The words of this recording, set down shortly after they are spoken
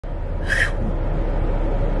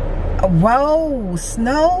Whoa,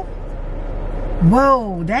 snow.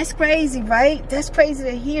 Whoa, that's crazy, right? That's crazy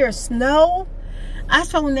to hear. Snow. I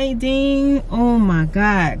told Nadine, oh my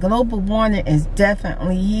God, global warming is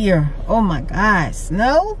definitely here. Oh my God,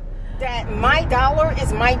 snow? That my dollar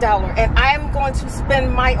is my dollar, and I am going to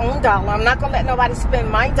spend my own dollar. I'm not going to let nobody spend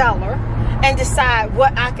my dollar and decide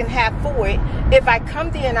what I can have for it. If I come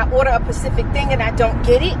there and I order a specific thing and I don't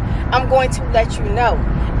get it, I'm going to let you know.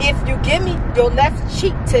 If you give me your left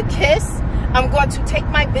cheek to kiss, I'm going to take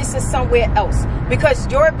my business somewhere else,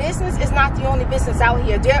 because your business is not the only business out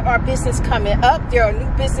here. There are business coming up. There are new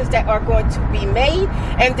business that are going to be made,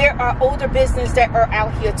 and there are older business that are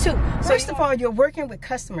out here too. First of all, you're working with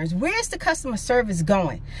customers. Where's the customer service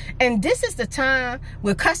going? And this is the time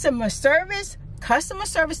where customer service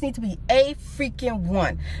needs to be a freaking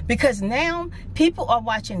one, because now people are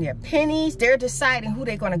watching their pennies. They're deciding who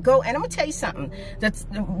they're going to go. And I'm going to tell you something. That's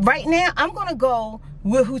right now, I'm going to go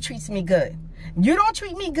with who treats me good. You don't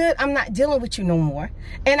treat me good, I'm not dealing with you no more.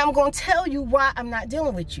 And I'm going to tell you why I'm not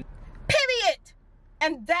dealing with you. Period.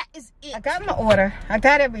 And that is it. I got my order. I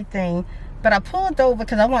got everything. But I pulled over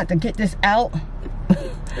because I wanted to get this out.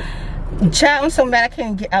 Child, I'm so mad I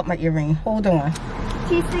can't get out my earring. Hold on.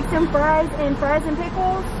 Cheese sticks and fries and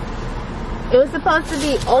pickles. It was supposed to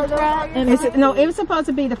be okra and no, it was supposed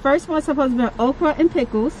to be, the first one's supposed to be okra and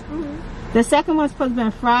pickles. The second one's supposed to be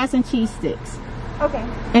fries and cheese sticks. Okay.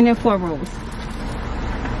 And then 4 rolls.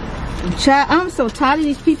 Child, I'm so tired of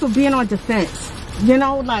these people being on defense. You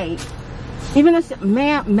know, like, even if,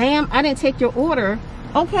 ma'am, I didn't take your order.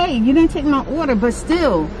 Okay, you didn't take my order, but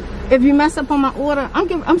still, if you mess up on my order,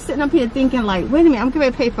 I'm sitting up here thinking like, wait a minute, I'm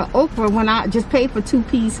going to pay for okra when I just paid for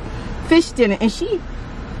 2-piece fish dinner, and she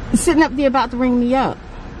sitting up there about to ring me up.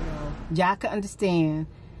 Y'all could understand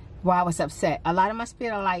why I was upset. A lot of my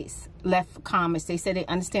spirit lights left comments. They said they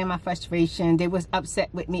understand my frustration. They was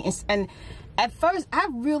upset with me, and at first I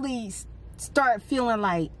really started feeling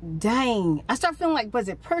like, dang. I started feeling like, was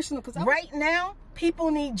it personal? Because right now,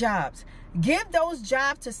 people need jobs. Give those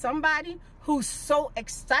jobs to somebody who's so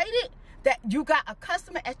excited that you got a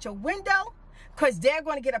customer at your window, because they're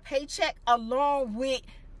going to get a paycheck along with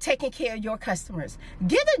taking care of your customers.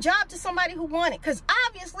 Give the job to somebody who want it, because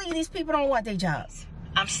obviously these people don't want their jobs.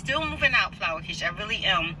 I'm still moving out, Flower Kitchen. I really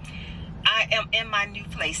am. I am in my new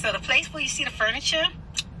place. So the place where you see the furniture,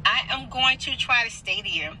 I am going to try to stay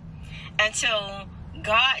there until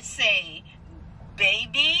God say,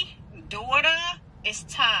 baby, daughter, it's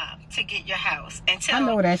time to get your house. Until I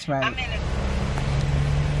know that's right. I'm in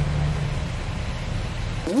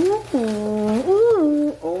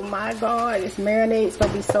ooh, oh my God, this marinade's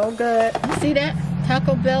gonna be so good. You see that?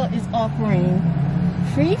 Taco Bell is offering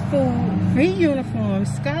free food, free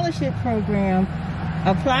uniforms, scholarship program,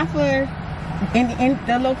 apply for in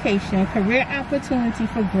the location, career opportunity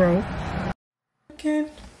for growth.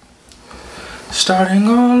 Starting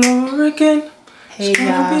all over again. Hey, it's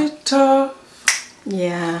gonna be tough.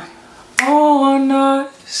 Yeah. On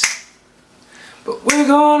us, but we're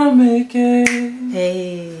gonna make it.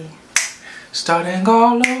 Hey. Starting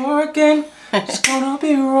all over again. It's gonna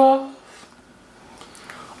be rough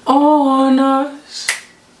on us,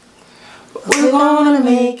 but we're gonna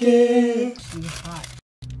make it.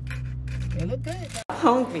 They look good. I'm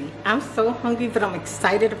hungry. I'm so hungry, but I'm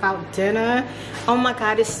excited about dinner. Oh my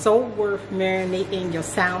God, it's so worth marinating your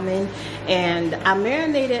salmon. And I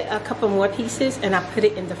marinated a couple more pieces and I put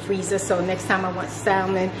it in the freezer. So next time I want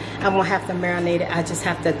salmon, I won't have to marinate it. I just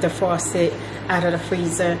have to defrost it out of the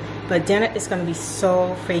freezer. But dinner is gonna be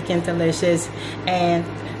so freaking delicious. And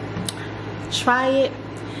try it,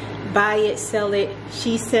 buy it, sell it.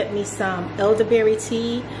 She sent me some elderberry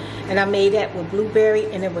tea, and I made that with blueberry,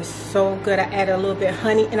 and it was so good. I added a little bit of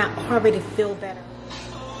honey, and I already feel better.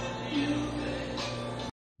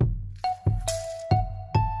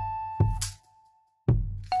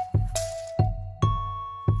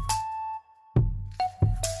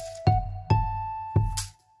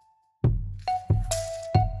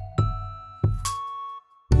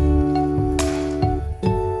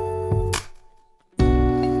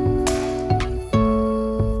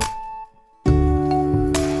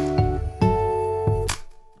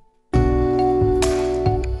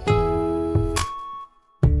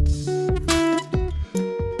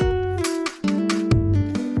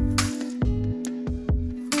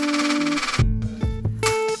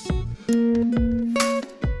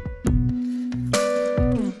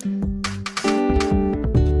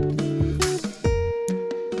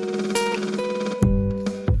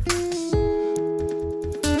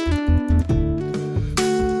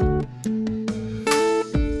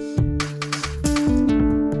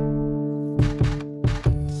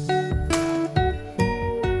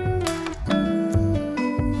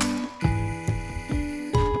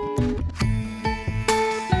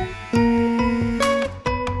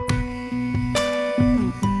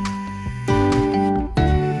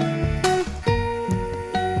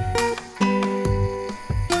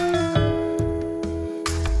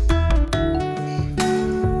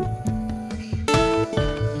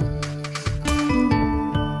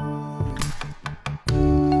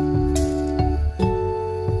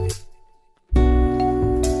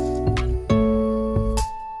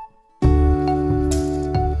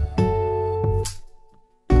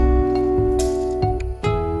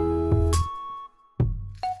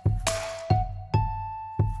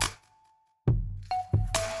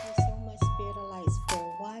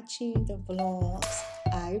 watching the vlogs.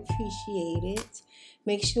 I appreciate it.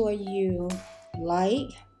 Make sure you like,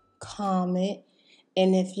 comment,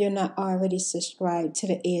 and if you're not already subscribed to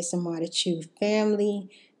the ASMRTheChew family,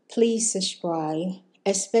 please subscribe,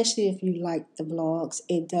 especially if you like the vlogs.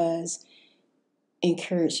 It does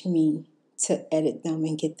encourage me to edit them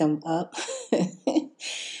and get them up.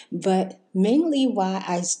 But mainly why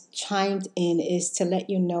I chimed in is to let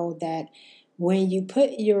you know that when you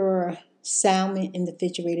put your salmon in the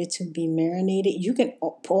refrigerator to be marinated, you can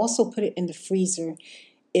also put it in the freezer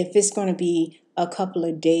if it's going to be a couple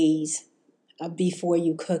of days before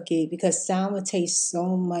you cook it, because salmon tastes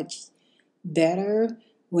so much better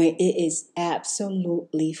when it is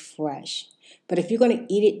absolutely fresh. But if you're going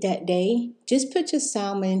to eat it that day, just put your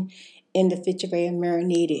salmon in the refrigerator and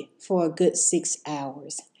marinate it for a good 6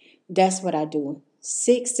 hours. That's what I do.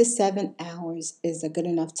 6 to 7 hours is a good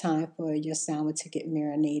enough time for your salmon to get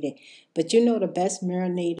marinated. But you know the best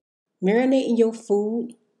marinating your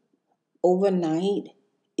food overnight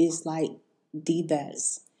is like the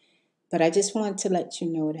best. But I just want to let you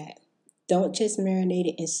know that. Don't just marinate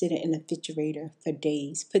it and sit it in the refrigerator for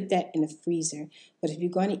days. Put that in the freezer. But if you're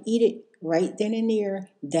going to eat it right then and there,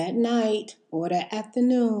 that night or that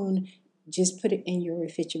afternoon, just put it in your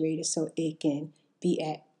refrigerator so it can be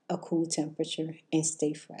at a cool temperature and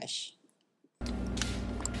stay fresh.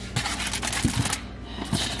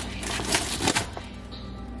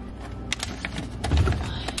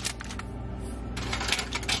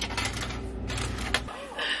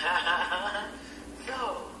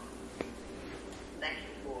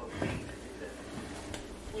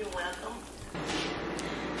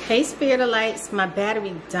 Hey Spirit of Lights, my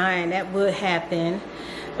battery done. That would happen.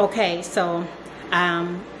 Okay, so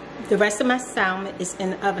the rest of my salmon is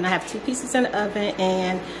in the oven. I have 2 pieces in the oven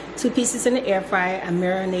and 2 pieces in the air fryer. I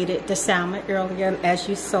marinated the salmon earlier, as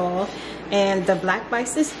you saw, and the black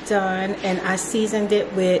rice is done, and I seasoned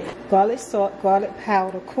it with garlic salt, garlic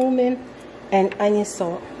powder, cumin, and onion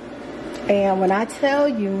salt. And when I tell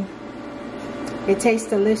you it tastes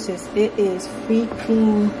delicious, it is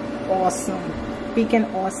freaking awesome.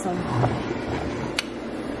 Freaking awesome.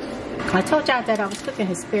 I told y'all that I was cooking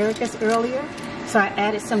asparagus earlier, so I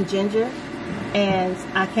added some ginger and,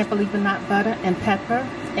 I can't believe it, not butter and pepper,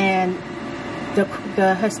 and the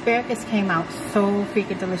asparagus came out so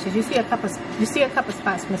freaking delicious. You see a couple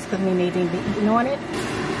spots Miss Cookie Nadine be eating on it.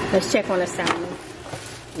 Let's check on the salmon.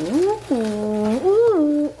 Ooh,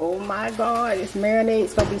 oh my God, this marinade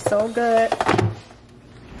is gonna be so good.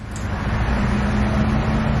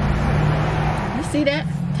 See that?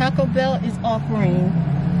 Taco Bell is offering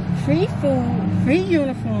free food, free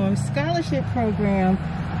uniforms, scholarship program,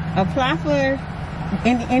 apply for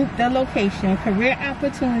in the location, career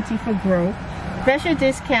opportunity for growth, special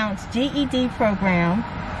discounts, GED program,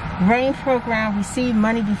 RAIN program, receive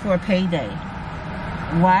money before payday.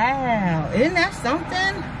 Wow, isn't that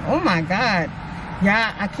something? Oh my God.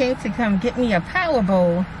 Yeah, I came to come get me a Power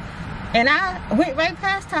Bowl. And I went right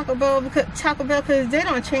past Taco Bell because they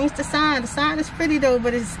don't change the sign. The sign is pretty though,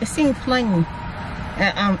 but it seems plain.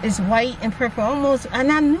 It's white and purple almost.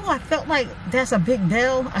 And I felt like that's a big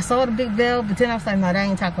bell. I saw the big bell, but then I was like, no, that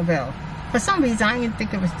ain't Taco Bell. For some reason, I didn't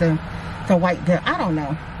think it was the white bell. I don't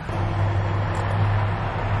know.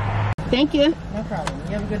 Thank you. No problem.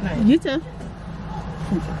 You have a good night. You too.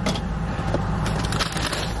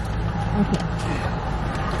 Okay.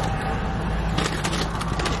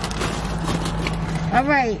 All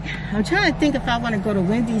right, I'm trying to think if I want to go to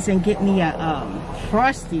Wendy's and get me a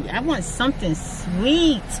Frosty. I want something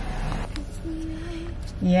sweet.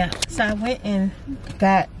 Yeah, so I went and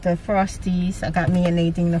got the Frosties. I got me and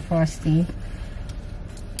Nadine the Frosty.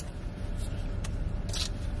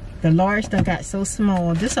 The large done got so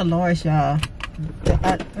small. This a large, y'all.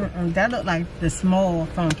 That looked like the small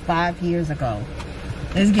from 5 years ago.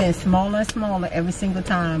 It's getting smaller and smaller every single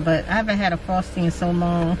time, but I haven't had a Frosty in so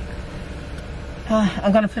long.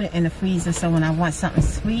 I'm gonna put it in the freezer so when I want something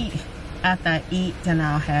sweet after I eat, then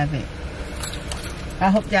I'll have it. I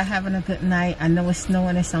hope y'all having a good night. I know it's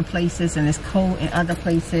snowing in some places and it's cold in other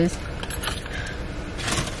places.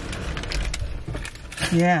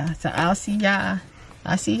 Yeah, so I'll see y'all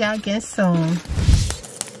again soon.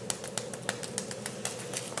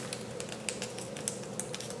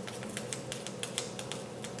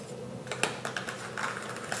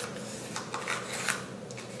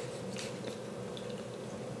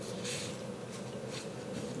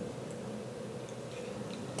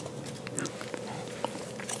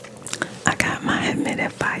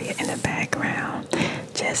 Fire in the background,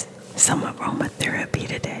 just some aromatherapy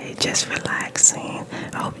today, just relaxing.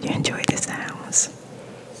 I hope you enjoy the sounds.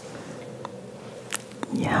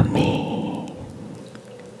 Yummy,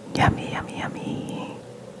 Yummy, yummy.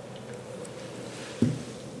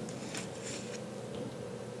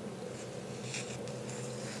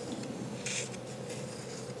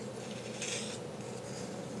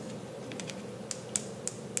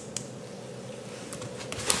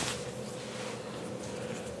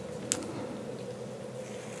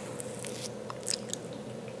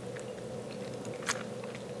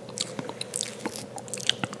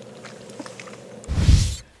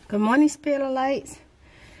 Good morning, Spirit of Lights.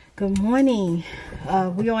 Good morning.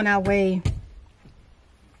 We on our way.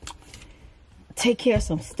 Take care of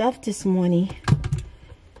some stuff this morning.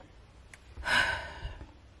 I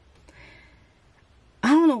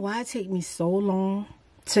don't know why it take me so long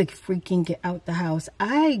to freaking get out the house.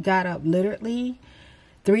 I got up literally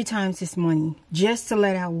 3 times this morning just to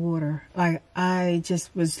let out water. Like, I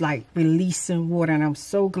just was like releasing water, and I'm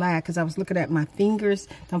so glad because I was looking at my fingers.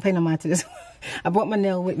 Don't pay no mind to this. I brought my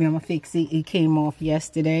nail with me. I'm gonna fix it. It came off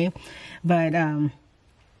yesterday, but I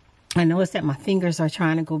noticed that my fingers are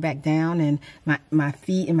trying to go back down, and my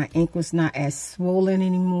feet and my ankles not as swollen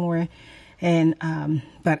anymore. And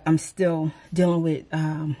but I'm still dealing with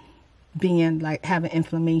being like having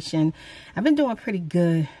inflammation. I've been doing pretty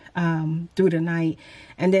good through the night,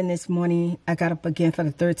 and then this morning I got up again for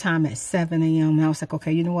the 3rd time at 7 a.m. and I was like,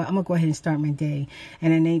 okay, you know what, I'm gonna go ahead and start my day.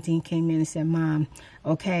 And then Nadine came in and said, Mom,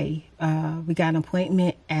 okay, we got an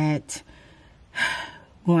appointment at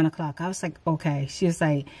 1 o'clock. I was like, okay. She was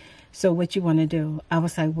like, so what you want to do? I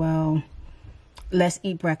was like, well, let's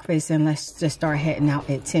eat breakfast and let's just start heading out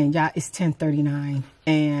at 10. Y'all, it's 10:39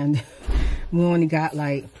 and we only got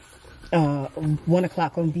like 1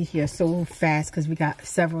 o'clock. Gonna be here so fast because we got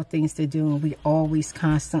several things to do, and we always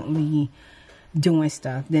constantly doing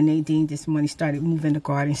stuff. Then Nadine this morning started moving the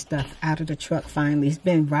garden stuff out of the truck. Finally, it's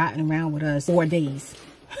been riding around with us 4 days.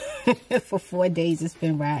 For 4 days it's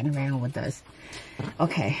been riding around with us.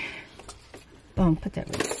 Okay, boom, put that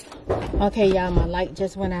right. Okay, y'all, my light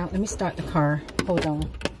just went out. Let me start the car. Hold on.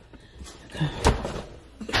 Okay.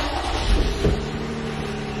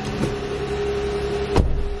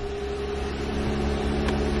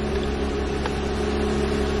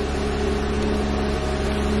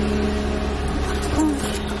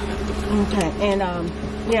 Okay, and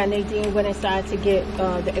yeah, Nadine went inside to get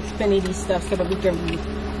the Xfinity stuff so that we can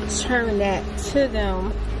return that to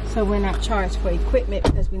them, so we're not charged for equipment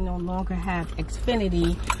because we no longer have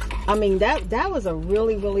Xfinity. I mean, that was a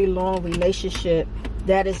really, really long relationship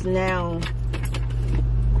that is now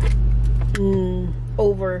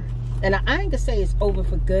over. And I ain't gonna say it's over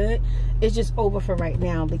for good. It's just over for right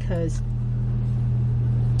now because,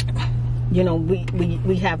 you know,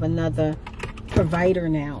 we have another provider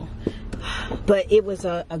now. But it was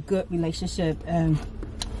a good relationship, and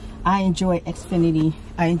I enjoyed Xfinity.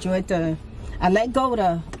 I let go of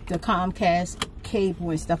the Comcast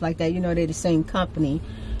cable and stuff like that. You know, they're the same company.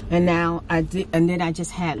 And now I did, and then I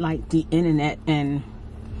just had like the internet, and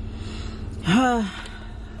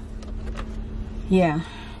yeah,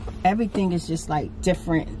 everything is just like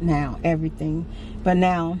different now, everything. But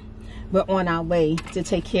now we're on our way to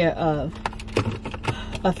take care of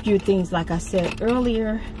a few things. Like I said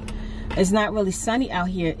earlier, it's not really sunny out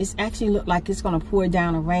here. It's actually look like it's gonna pour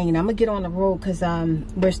down a rain. I'm gonna get on the road because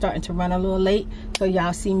we're starting to run a little late, so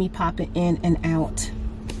y'all see me popping in and out.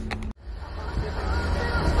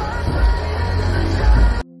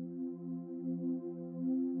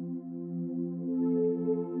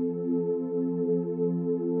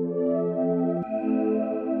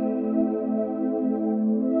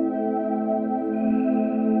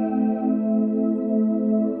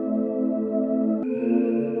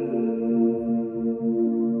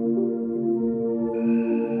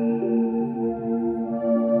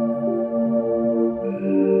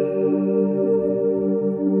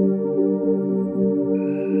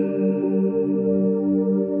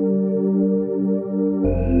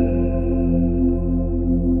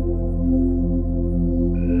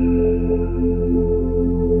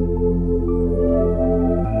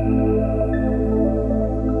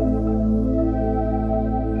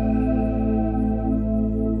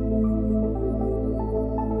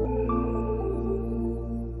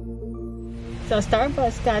 So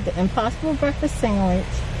Starbucks got the Impossible Breakfast Sandwich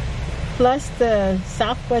plus the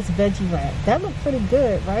Southwest Veggie Wrap. That looked pretty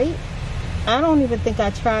good, right? I don't even think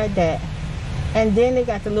I tried that. And then they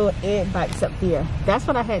got the little egg bites up there. That's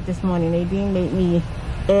what I had this morning. Nadine made me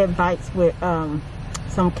egg bites with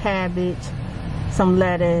some cabbage, some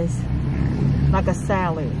lettuce, like a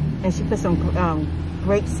salad. And she put some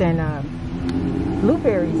grapes and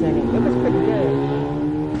blueberries in it. It was pretty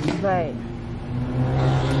good. But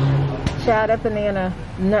child, that banana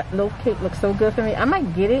nut loaf cake looks so good for me. I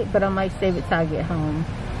might get it, but I might save it till I get home.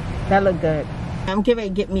 That look good. I'm getting ready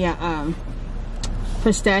to get me a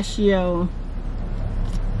pistachio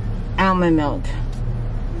almond milk.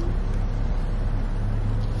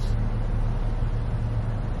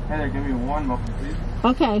 Heather, give me one muffin, please.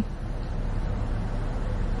 Okay.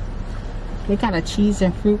 They got a cheese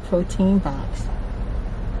and fruit protein box.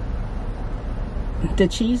 The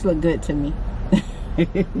cheese look good to me.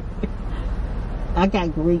 I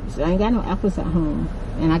got grapes. I ain't got no apples at home.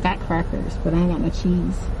 And I got crackers, but I ain't got no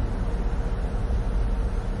cheese.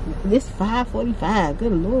 This $5.45.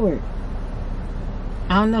 Good Lord.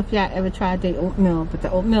 I don't know if y'all ever tried the oatmeal, but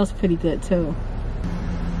the oatmeal's pretty good too.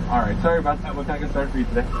 Alright, sorry about that. What can I get started for you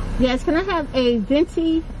today? Yes, can I have a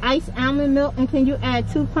venti iced almond milk, and can you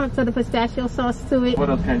add 2 pumps of the pistachio sauce to it? What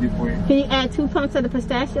else can I do for you? Can you add 2 pumps of the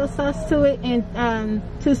pistachio sauce to it and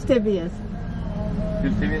 2 stevias? 2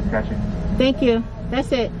 stevias? Gotcha. Thank you.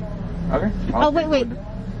 That's it. Okay. Oh, wait.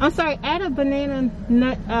 I'm sorry. Add a banana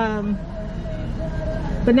nut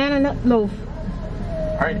loaf.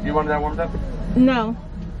 Alright, do you want that warmed up? No.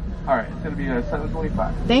 Alright, it's going to be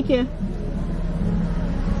 $7.25. Thank you.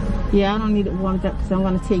 Yeah, I don't need it warmed up because I'm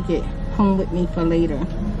going to take it home with me for later.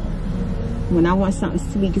 When I want something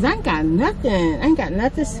sweet. Because I ain't got nothing. I ain't got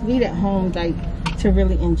nothing sweet at home like to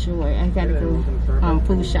really enjoy. I got to go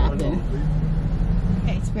food shopping.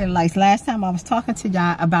 Okay, it's been like last time I was talking to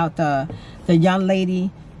y'all about the young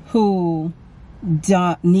lady who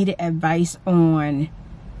needed advice on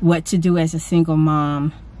what to do as a single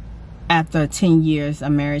mom after 10 years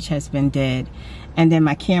of marriage has been dead. And then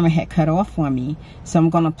my camera had cut off for me. So I'm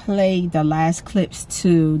going to play the last clips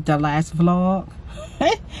to the last vlog.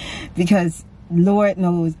 Because Lord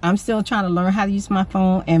knows, I'm still trying to learn how to use my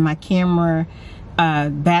phone. And my camera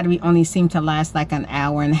battery only seemed to last like an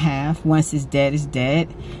hour and a half. Once it's dead, it's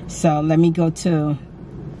dead. So let me go to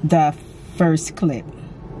the first clip.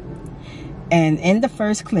 And in the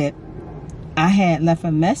first clip, I had left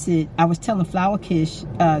a message. I was telling Flower Kish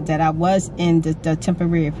that I was in the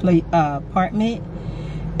temporary apartment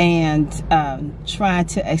and trying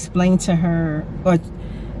to explain to her, or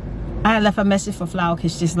I left a message for Flower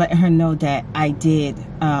Kish just letting her know that I did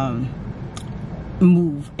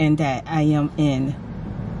move and that I am in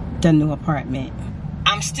the new apartment.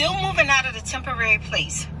 I'm still moving out of the temporary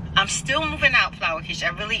place. I'm still moving out, Flower Kish. I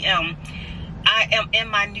really am. I am in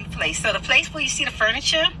my new place. So the place where you see the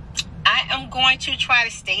furniture, I am going to try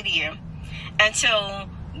to stay there until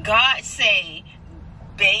God say,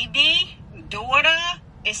 baby, daughter,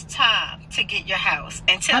 it's time to get your house.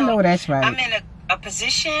 Until I know that's right. I'm in a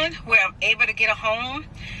position where I'm able to get a home,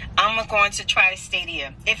 I'm going to try to stay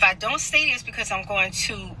there. If I don't stay there, it's because I'm going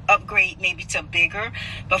to upgrade maybe to bigger.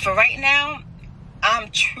 But for right now, I'm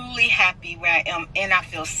truly happy where I am and I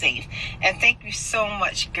feel safe. And thank you so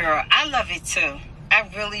much, girl. I love it too. I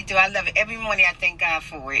really do. I love it. Every morning I thank God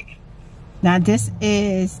for it. Now this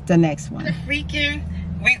is the next one. The freaking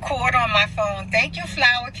record on my phone. Thank you,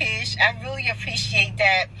 Flower Kish. I really appreciate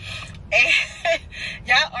that.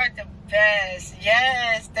 Y'all are the best.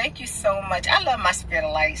 Yes, thank you so much. I love my Spirit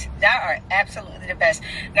of Lights. Y'all are absolutely the best.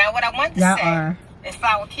 Now what I want to say is,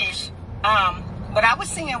 Flower Kish, what I was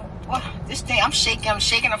singing, this thing, I'm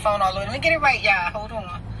shaking the phone all over. Let me get it right, y'all. Hold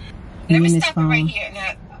on. Let me stop it right here.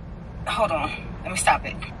 Now, hold on. Let me stop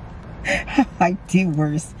it. Like the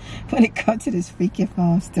worst. When it comes to this freaking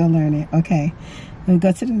phone, still learning. Okay, we'll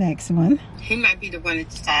go to the next one. He might be the one that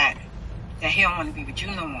decide that he don't want to be with you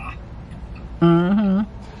no more. And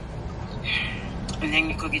then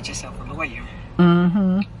you go get yourself a lawyer.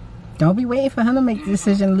 Don't be waiting for him to make the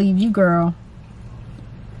decision to leave you, girl.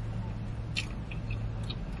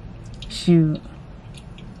 Shoot.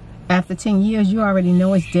 After 10 years, you already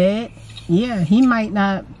know it's dead. Yeah, he might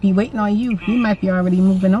not be waiting on you. He might be already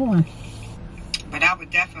moving on. But I would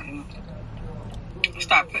definitely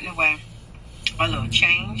start putting away a little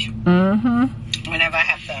change. Whenever I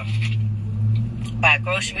have to buy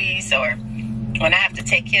groceries or when I have to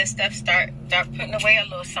take care of stuff, start putting away a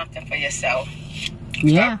little something for yourself.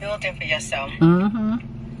 Start building for yourself.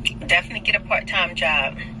 Definitely get a part-time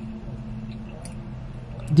job.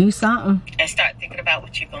 Do something. And start thinking about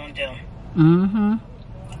what you're going to do.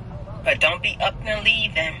 But don't be up and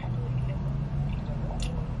leaving.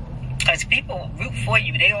 Because people root for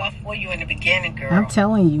you. They all for you in the beginning, girl. I'm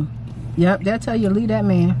telling you. Yep, they'll tell you leave that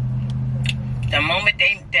man. The moment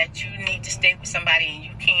that you need to stay with somebody and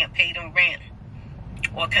you can't pay them rent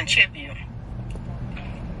or contribute,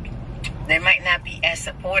 they might not be as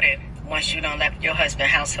supportive once you don't left your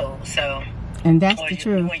husband's household. So, and that's the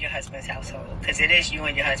truth. You and your husband's household. Because it is you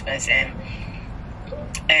and your husband's. And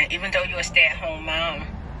even though you're a stay-at-home mom,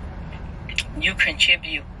 you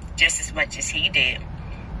contribute just as much as he did.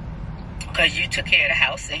 Because because you took care of the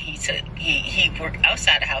house, and he worked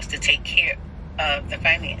outside the house to take care of the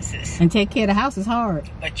finances. And take care of the house is hard.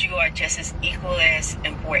 But you are just as equal as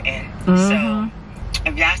important. So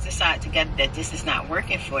if y'all decide together that this is not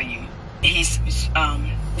working for you, he's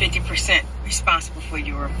 50% responsible for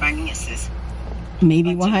your finances.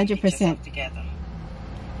 Maybe 100%. Together.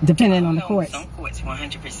 Depending on the courts. Some courts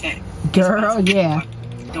 100%. Girl, yeah.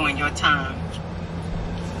 During your time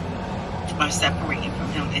of separating from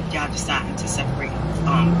him, if y'all deciding to separate,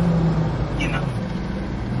 you know.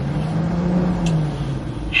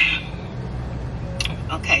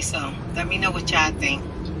 Okay, so let me know what y'all think.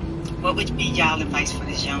 What would be y'all advice for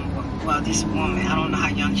this young woman? Well, this woman, I don't know how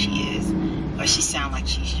young she is, but she sounds like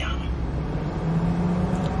she's young.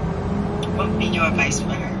 What would be your advice for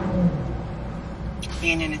her?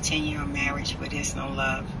 Being in a 10-year marriage where there's no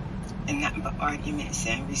love and nothing but arguments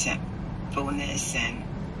and resentfulness and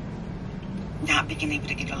not being able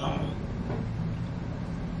to get along.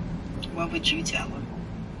 What would you tell her?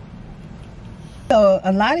 So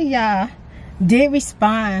a lot of y'all did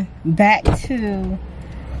respond back to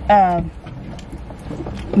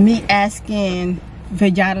me asking for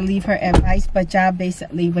y'all to leave her advice, but y'all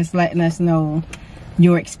basically was letting us know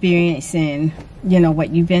your experience and, you know,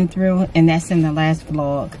 what you've been through, and that's in the last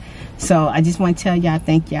vlog. So I just want to tell y'all,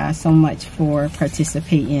 thank y'all so much for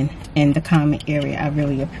participating in the comment area. I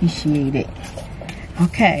really appreciate it.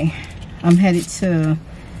 Okay, I'm headed to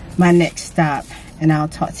my next stop, and I'll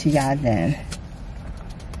talk to y'all then.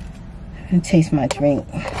 And taste my drink.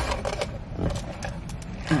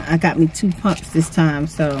 I got me 2 pumps this time,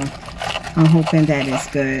 so I'm hoping that is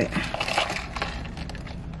good.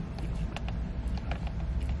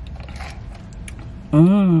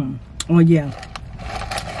 Oh yeah.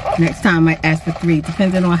 Next time I might ask for 3,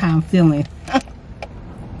 depending on how I'm feeling.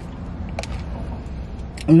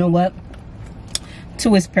 You know what?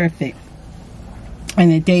 2 is perfect.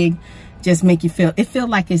 And the day just make you feel, it feel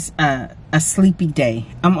like it's a sleepy day.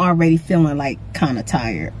 I'm already feeling like kind of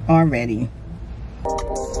tired already.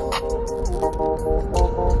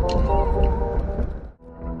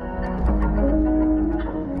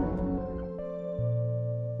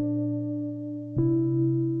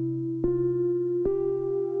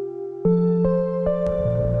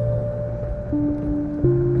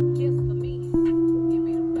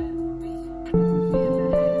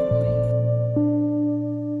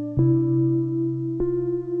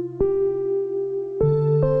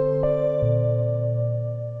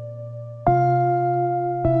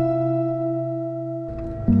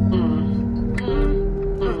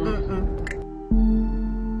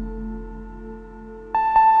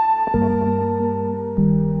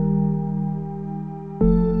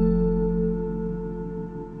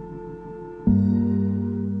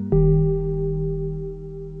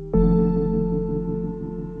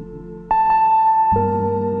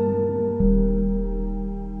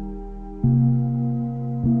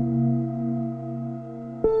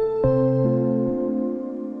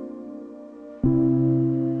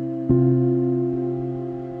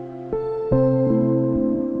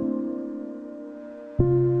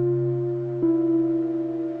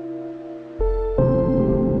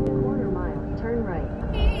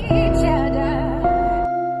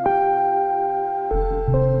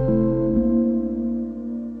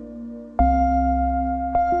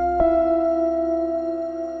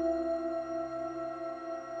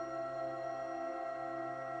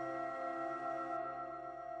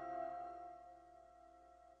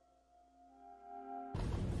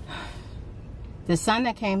 The sun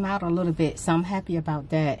that came out a little bit, so I'm happy about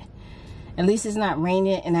that. At least it's not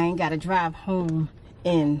raining and I ain't got to drive home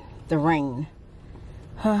in the rain.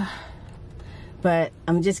 But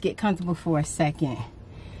I'm just get comfortable for a second.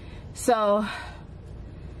 So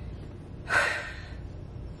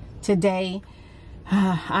today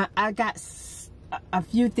I got a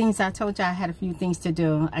few things. I told you I had a few things to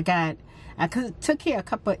do. I took care of a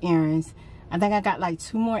couple of errands. I think I got like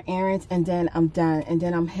 2 more errands and then I'm done, and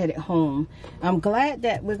then I'm headed home. I'm glad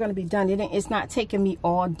that we're going to be done. It's not taking me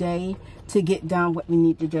all day to get done what we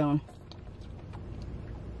need to do.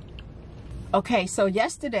 Okay, so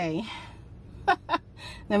yesterday,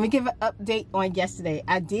 let me give an update on yesterday.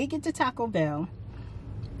 I did get to Taco Bell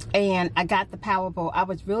and I got the Power Bowl. I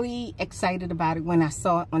was really excited about it when I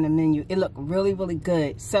saw it on the menu. It looked really, really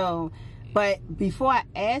good. So, but before I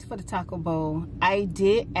asked for the taco bowl, I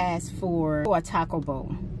did ask for a taco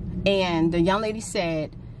bowl. And the young lady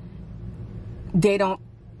said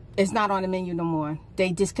it's not on the menu no more.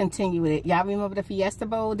 They discontinued it. Y'all remember the Fiesta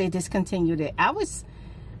Bowl? They discontinued it. I was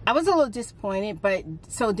a little disappointed, but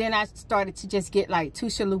so then I started to just get like 2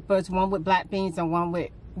 chalupas, one with black beans and one with,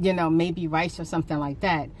 you know, maybe rice or something like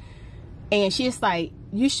that. And she's like,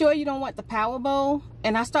 you sure you don't want the power bowl?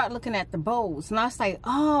 And I started looking at the bowls, and I was like,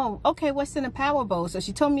 oh, okay, what's in the power bowl? So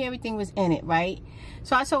she told me everything was in it, right?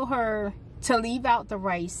 So I told her to leave out the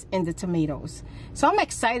rice and the tomatoes. So I'm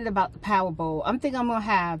excited about the power bowl. I'm thinking I'm gonna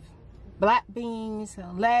have black beans,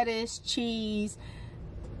 lettuce, cheese,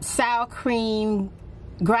 sour cream,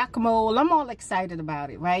 guacamole. I'm all excited about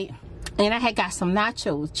it, right? And I had got some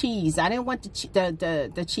nachos, cheese. I didn't want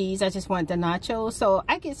the cheese. I just wanted the nachos. So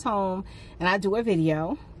I get home and I do a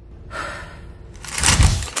video.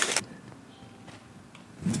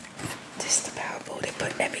 This is the power bowl. They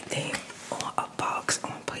put everything on a box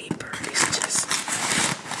on paper. It's just...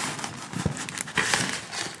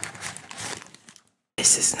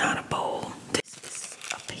 This is not a bowl. This is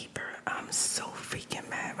a paper. I'm so freaking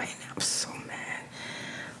mad right now. I'm so mad.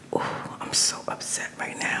 Oh, I'm so upset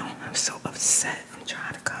right now. I'm so upset. I'm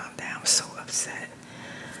trying to calm down. I'm so upset.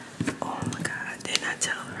 Oh my God. Didn't I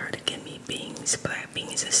tell her to give me beans, black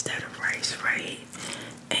beans instead of rice, right?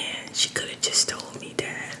 And she could have just told me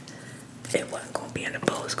that it wasn't going to be in the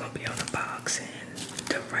bowl. It's going to be on the box. And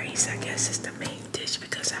the rice, I guess, is the main dish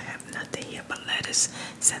because I have nothing here but lettuce.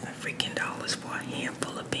 $7 freaking for a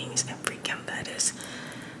handful of beans and freaking lettuce.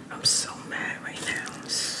 I'm so mad right now. I'm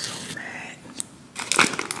so mad.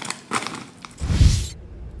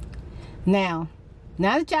 Now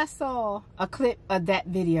that y'all saw a clip of that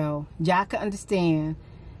video, y'all can understand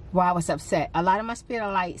why I was upset. A lot of my spirit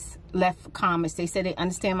lights left comments. They said they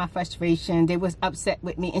understand my frustration. They was upset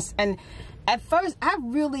with me. And at first, I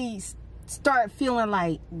really started feeling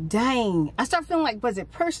like, dang. I started feeling like, was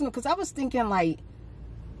it personal? Because I was thinking like,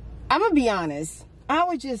 I'm going to be honest. I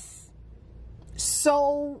was just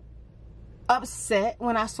so upset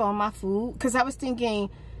when I saw my food. Because I was thinking,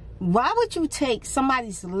 why would you take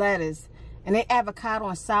somebody's lettuce and their avocado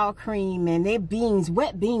and sour cream and their beans,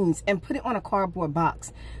 wet beans, and put it on a cardboard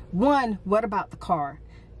box? One, what about the car?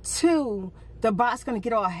 Two, the box gonna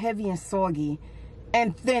get all heavy and soggy.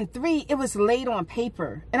 And then three, it was laid on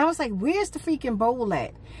paper. And I was like, where's the freaking bowl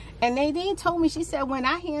at? And Nadine told me, she said, when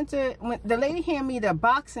the lady handed me the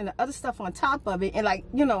box and the other stuff on top of it, and like,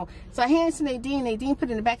 you know, so I handed it to Nadine, Nadine put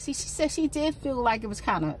it in the back seat. She said she did feel like it was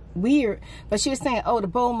kind of weird, but she was saying, oh, the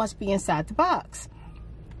bowl must be inside the box.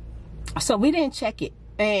 So we didn't check it.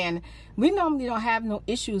 And we normally don't have no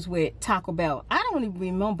issues with Taco Bell. I don't even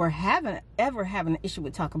remember ever having an issue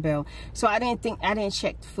with Taco Bell. So I didn't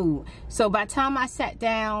check the food. So by the time I sat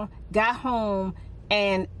down, got home,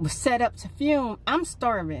 and was set up to film, I'm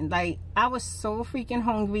starving. Like, I was so freaking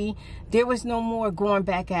hungry. There was no more going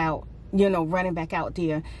back out, you know, running back out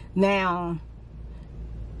there. Now,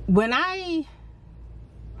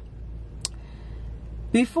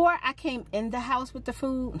 before I came in the house with the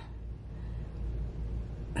food,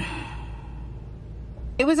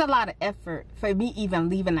 it was a lot of effort for me even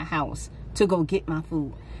leaving the house to go get my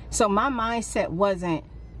food. So my mindset wasn't,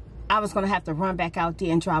 I was going to have to run back out there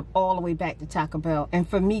and drive all the way back to Taco Bell. And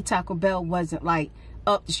for me, Taco Bell wasn't like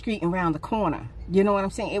up the street and around the corner. You know what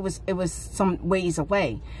I'm saying? It was some ways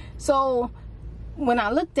away. So when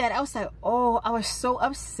I looked at it, I was like, oh, I was so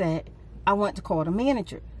upset. I went to call the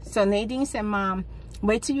manager. So Nadine said, Mom,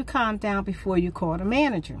 wait till you calm down before you call the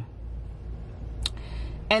manager.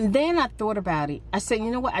 And then I thought about it. I said, you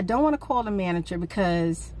know what? I don't want to call the manager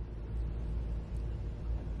because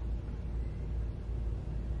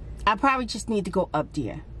I probably just need to go up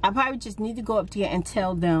there. I probably just need to go up there and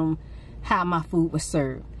tell them how my food was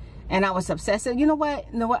served. And I was upset. So you know what?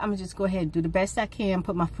 I'm going to just go ahead and do the best I can.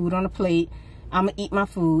 Put my food on a plate. I'm going to eat my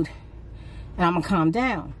food. And I'm going to calm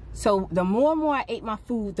down. So the more and more I ate my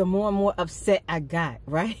food, the more and more upset I got,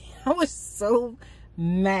 right? I was so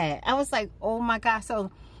mad. I was like, oh my God. So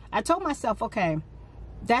I told myself, okay,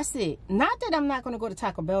 that's it. Not that I'm not going to go to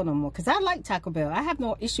Taco Bell no more, because I like Taco Bell. I have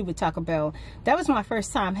no issue with Taco Bell. That was my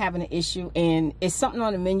first time having an issue, and it's something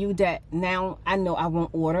on the menu that now I know I won't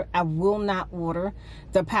order. I will not order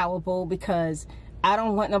the Power Bowl because I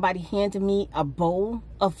don't want nobody handing me a bowl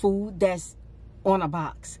of food that's on a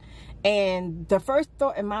box. And the first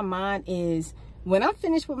thought in my mind is, when I'm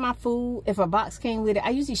finished with my food, if a box came with it, I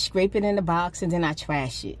usually scrape it in the box and then I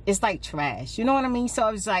trash it. It's like trash. You know what I mean? So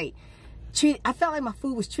I was like, I felt like my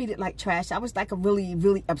food was treated like trash. I was like really,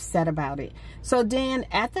 really upset about it. So then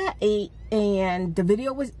after I ate and the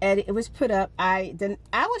video was edited, it was put up, I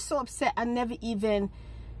was so upset I never even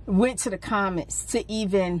went to the comments to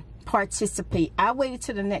even participate. I waited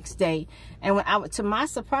till the next day, and when to my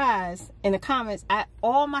surprise, in the comments,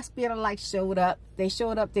 all my spirit lights showed up. They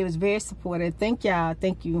showed up. They was very supportive. Thank y'all.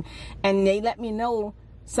 Thank you. And they let me know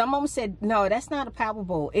Some of them said, no, that's not a power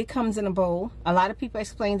bowl. It comes in a bowl. A lot of people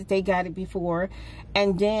explained that they got it before.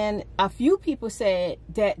 And then a few people said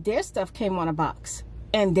that their stuff came on a box.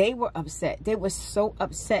 And they were upset. They were so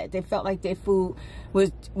upset. They felt like their food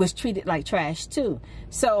was treated like trash too.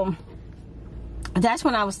 So that's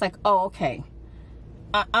when I was like, oh, okay.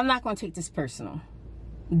 I'm not going to take this personal.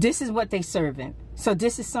 This is what they serving. So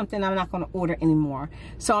this is something I'm not going to order anymore.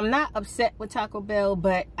 So I'm not upset with Taco Bell,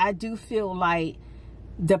 but I do feel like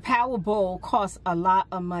the Power Bowl costs a lot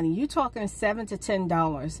of money. You're talking $7 to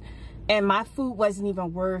 $10. And my food wasn't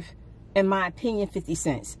even worth, in my opinion, 50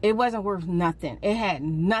 cents. It wasn't worth nothing. It had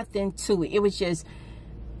nothing to it. It was just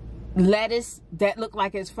lettuce that looked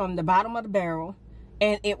like it's from the bottom of the barrel.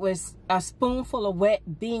 And it was a spoonful of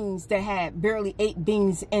wet beans that had barely 8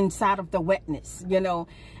 beans inside of the wetness, you know.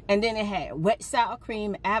 And then it had wet sour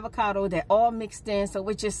cream, avocado that all mixed in. So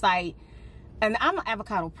it's just like, and I'm an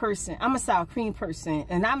avocado person. I'm a sour cream person.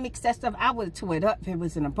 And I mixed that stuff. I would have tore it up if it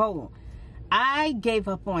was in a bowl. I gave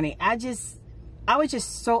up on it. I was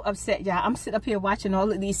just so upset, y'all. I'm sitting up here watching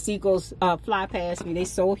all of these seagulls fly past me. They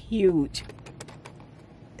so huge.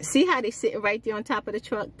 See how they sitting right there on top of the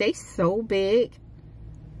truck? They so big.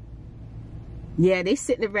 Yeah, they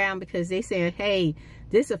sitting around because they saying, hey,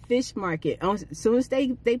 this is a fish market. As soon as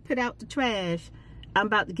they put out the trash, I'm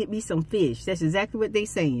about to get me some fish. That's exactly what they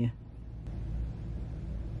saying.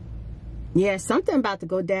 Yeah, something about to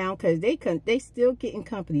go down because they still getting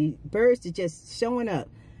company. Birds are just showing up.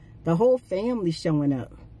 The whole family showing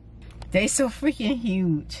up. They so freaking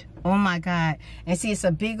huge. Oh my God. And see, it's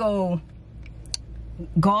a big old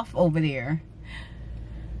gulf over there.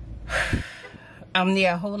 I'm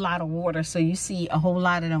near a whole lot of water, so you see a whole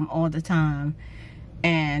lot of them all the time.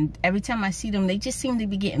 And every time I see them, they just seem to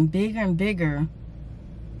be getting bigger and bigger.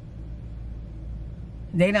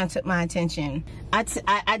 They done took my attention.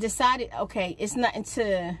 I decided, okay, it's nothing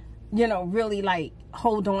to, you know, really like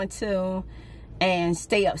hold on to and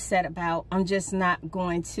stay upset about. I'm just not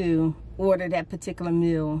going to order that particular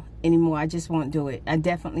meal anymore. I just won't do it. I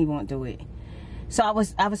definitely won't do it. So I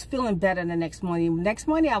was feeling better the next morning. Next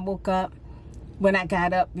morning I woke up. When I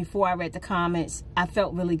got up, before I read the comments, I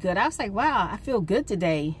felt really good. I was like, wow, I feel good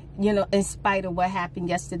today, you know, in spite of what happened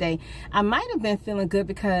yesterday. I might have been feeling good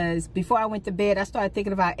because before I went to bed, I started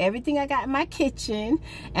thinking about everything I got in my kitchen.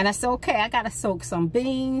 And I said, okay, I got to soak some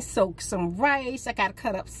beans, soak some rice. I got to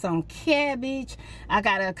cut up some cabbage. I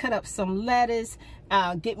got to cut up some lettuce,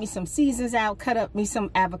 get me some seasons out, cut up me some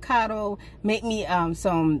avocado, make me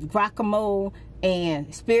some guacamole.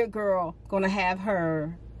 And Spirit Girl going to have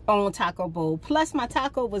her own taco bowl. Plus my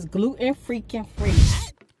taco was gluten freaking free.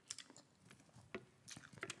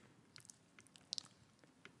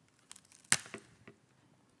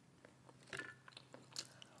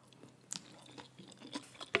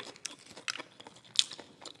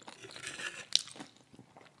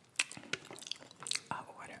 I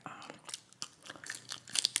ordered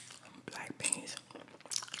black beans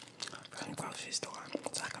from the grocery store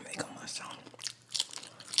so I can make them myself.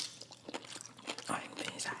 Only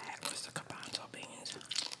beans I had was the garbanzo beans.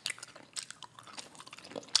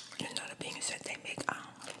 You know the beans that they make,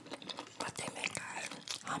 what they make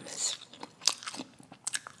hummus.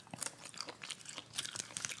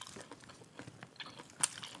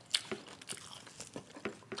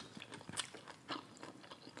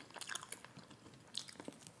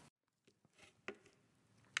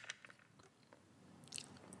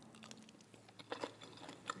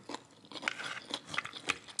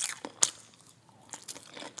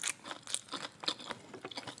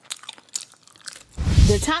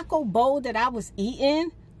 The taco bowl that I was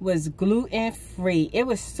eating was gluten free. It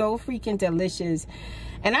was so freaking delicious.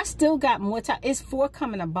 And I still got more time. It's 4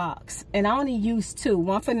 come in a box. And I only used 2.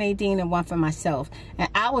 One for Nadine and one for myself. And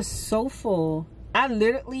I was so full. I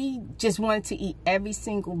literally just wanted to eat every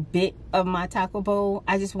single bit of my taco bowl.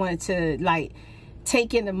 I just wanted to like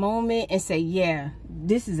take in the moment and say, yeah,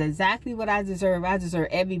 this is exactly what I deserve. I deserve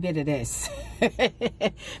every bit of this.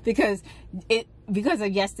 because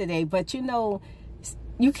of yesterday. But you know,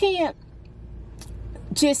 you can't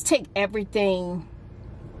just take everything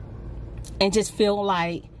and just feel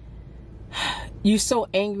like you're so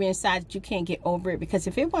angry inside that you can't get over it. Because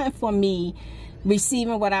if it wasn't for me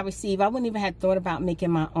receiving what I received, I wouldn't even have thought about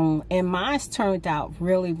making my own. And mine's turned out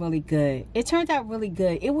really, really good. It turned out really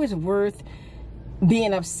good. It was worth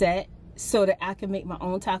being upset so that I can make my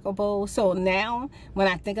own taco bowl. So now when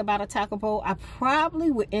I think about a taco bowl, I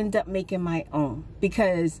probably would end up making my own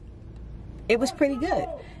because it was pretty good.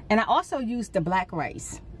 And I also used the black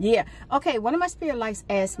rice. Yeah. Okay, one of my Spirit likes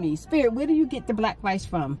asked me, Spirit, where do you get the black rice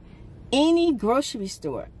from? Any grocery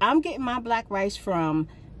store. I'm getting my black rice from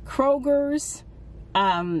Kroger's,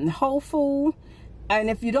 Whole Foods. And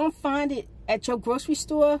if you don't find it at your grocery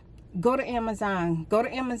store, go to Amazon. Go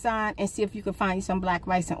to Amazon and see if you can find you some black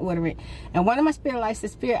rice and order it. And one of my spirit likes the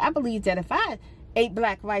spirit. I believe that if I ate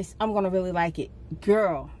black rice, I'm going to really like it.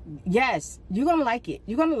 Girl, yes, you're going to like it.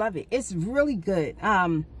 You're going to love it. It's really good.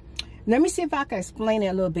 Let me see if I can explain it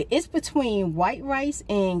a little bit. It's between white rice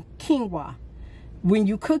and quinoa. When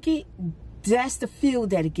you cook it, that's the feel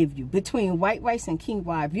that it gives you, between white rice and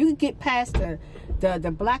quinoa. If you get past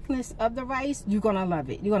the blackness of the rice, you're going to love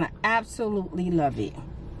it. You're going to absolutely love it.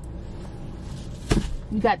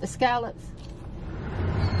 You got the scallops.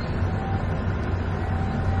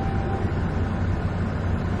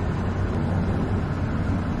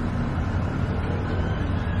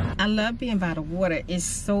 I love being by the water. It's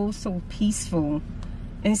so peaceful.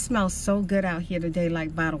 And it smells so good out here today,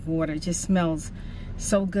 like by the water. It just smells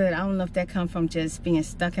so good. I don't know if that comes from just being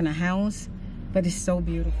stuck in a house, but it's so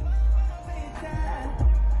beautiful.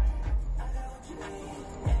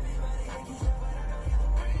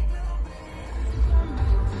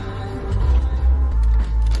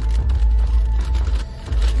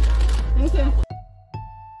 Thank you.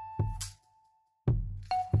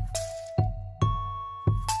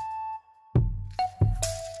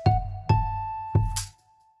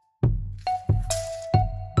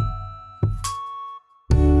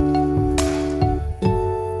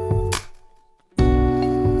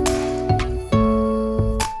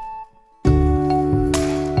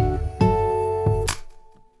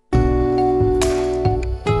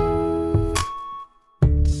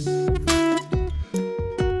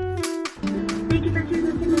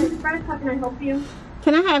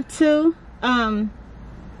 Can I have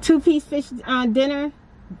two-piece fish dinner?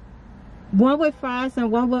 One with fries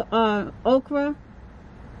and one with okra.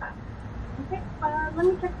 Okay, let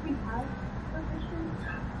me check the have.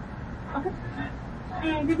 Okay.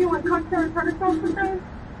 And did you want cocktail or tartar sauce with those?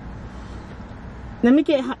 Let me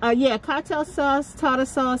get yeah, cocktail sauce, tartar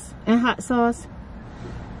sauce, and hot sauce.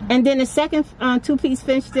 And then the second two-piece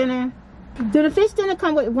fish dinner. Do the fish dinner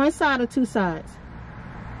come with one side or two sides?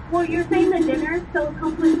 Well, you're saying the dinner, so it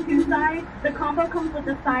comes with two sides. The combo comes with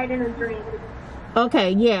a side and a drink.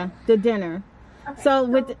 Okay, yeah, the dinner. Okay, so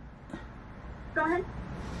with the, go ahead.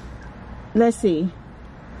 Let's see.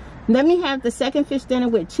 Let me have the second fish dinner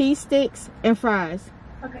with cheese sticks and fries.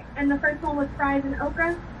 Okay, and the first one with fries and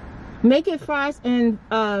okra? Make it fries and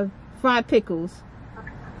fried pickles.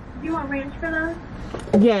 Okay. Do you want ranch for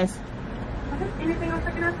those? Yes. Okay, anything else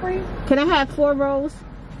I can ask for you? Can I have 4 rolls?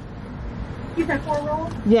 You said 4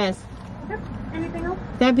 rolls? Yes. Okay, anything else?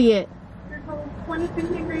 That'd be it. Your total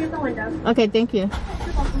 22.3 at the window. Okay, thank you. You're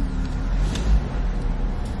welcome.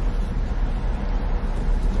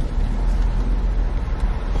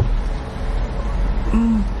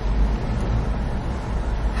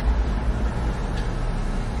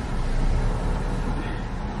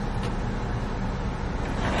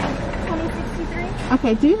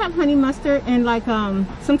 Okay, do you have honey mustard and like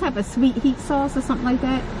some type of sweet heat sauce or something like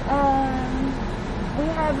that? We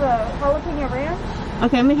have a jalapeno ranch.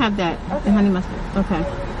 Okay, let me have that. Okay. The honey mustard. Okay.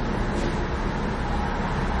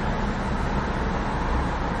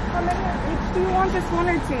 How many of each do you want? Just 1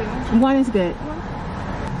 or 2? 1 is good.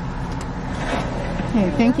 Okay,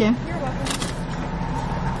 thank you. You're welcome.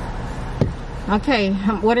 Okay,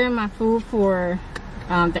 I'm ordering my food for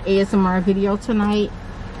the ASMR video tonight,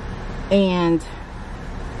 and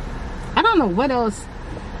I don't know what else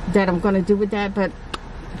that I'm gonna do with that, but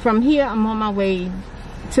from here I'm on my way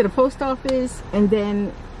to the post office, and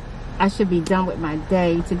then I should be done with my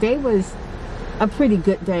day. Today was a pretty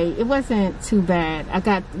good day. It wasn't too bad. I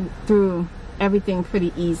got through everything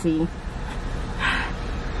pretty easy,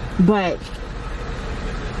 but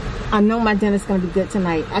I know my dinner's gonna be good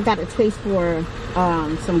tonight. I got a taste for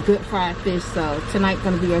some good fried fish, so tonight's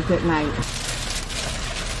gonna be a good night.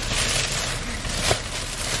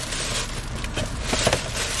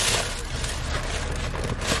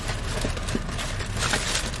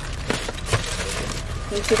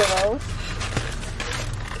 You see the rolls?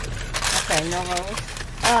 Okay, no rolls.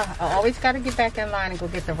 I always gotta get back in line and go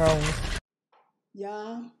get the rolls.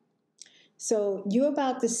 Y'all, so you're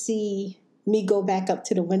about to see me go back up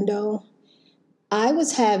to the window. I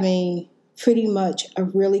was having pretty much a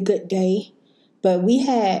really good day, but we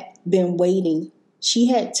had been waiting. She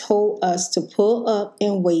had told us to pull up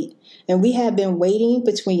and wait, and we had been waiting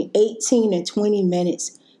between 18 and 20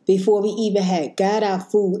 minutes before we even had got our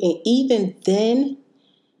food, and even then,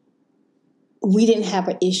 we didn't have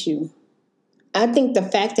an issue. I think the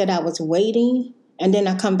fact that I was waiting and then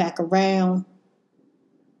I come back around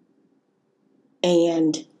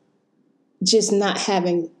and just not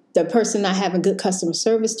having the person not having good customer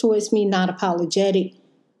service towards me, not apologetic.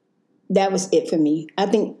 That was it for me. I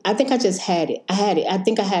think I just had it. I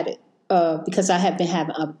think I had it because I have been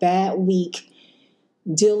having a bad week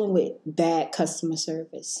dealing with bad customer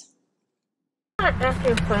service. That's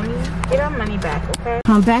your funny. Get our money back, okay?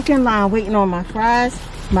 I'm back in line waiting on my fries,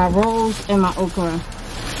 my rolls, and my okra.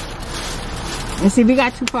 And see, we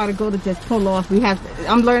got too far to go to just pull off.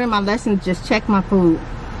 I'm learning my lesson. Just check my food.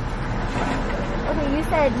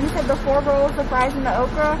 Okay, you said the 4 rolls, the fries, and the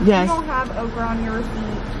okra. Yes. You don't have okra on your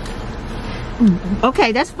receipt.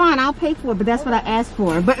 Okay, that's fine. I'll pay for it, but that's what I asked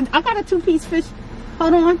for. But I got a 2-piece fish.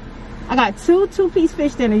 Hold on. I got 2 2-piece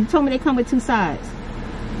fish dinner. You told me they come with 2 sides,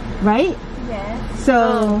 right? Yes.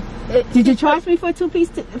 So, did you charge me for a 2-piece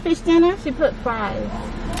fish dinner? She put fries.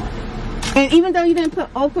 And even though you didn't put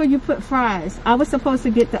okra, you put fries. I was supposed to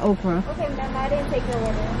get the okra. Okay, ma'am, I didn't take your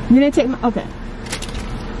order. You didn't take my, okay.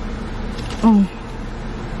 Oh.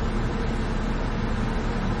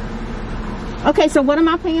 Okay, so what am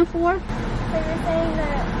I paying for? So you're saying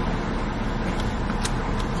that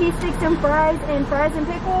cheese sticks and fries and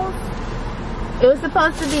pickles? It was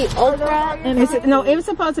supposed to be okra and No, it was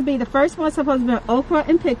supposed to be, the first one's supposed to be okra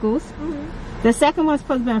and pickles. Mm-hmm. The second one's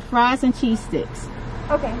supposed to be fries and cheese sticks.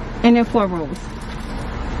 Okay. And then 4 rolls.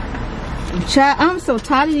 Child, I'm so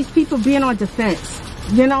tired of these people being on defense.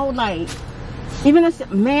 You know, like, even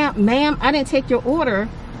if, ma'am, I didn't take your order.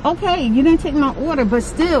 Okay, you didn't take my order, but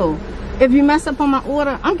still, if you mess up on my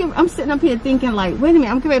order, I'm sitting up here thinking like, wait a minute,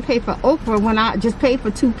 I'm going to pay for okra when I just paid for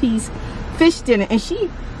 2-piece fish dinner. And she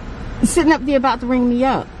sitting up there about to ring me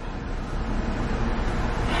up.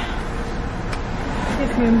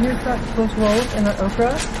 Yes, ma'am, here's those rolls and the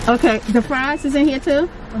okra. Okay, the fries is in here too?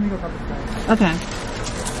 Let me go grab the fries. Okay.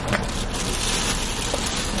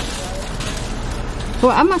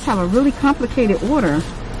 Well, I must have a really complicated order.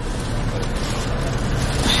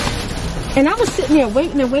 And I was sitting there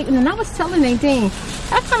waiting and waiting, and I was telling Nadine,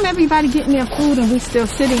 how come everybody getting their food and we still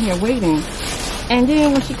sitting here waiting? And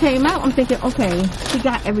then when she came out, I'm thinking, okay, she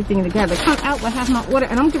got everything together. Come out with half my order,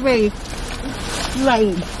 and I'm getting ready,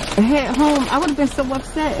 like, head home. I would have been so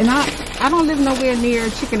upset. And I don't live nowhere near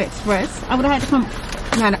Chicken Express. I would have had to come.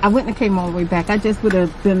 Now, I wouldn't have came all the way back. I just would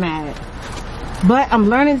have been mad. But I'm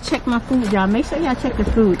learning to check my food, y'all. Make sure y'all check the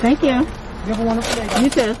food. Thank you. You have a wonderful day, guys. You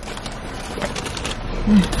too.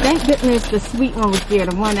 Thank goodness the sweet one was there.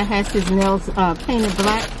 The one that has his nails painted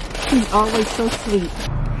black. He's always so sweet.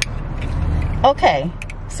 Okay,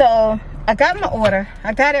 so I got my order.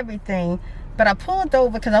 I got everything. But I pulled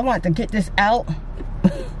over because I wanted to get this out.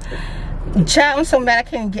 Child, I'm so mad I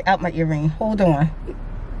can't get out my earring. Hold on.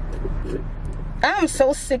 I'm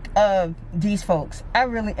so sick of these folks. I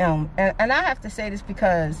really am. And I have to say this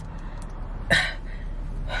because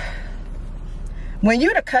when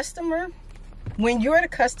you're the customer,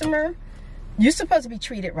 you're supposed to be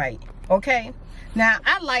treated right, okay? Now,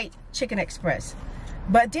 I like Chicken Express,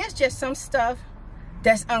 but there's just some stuff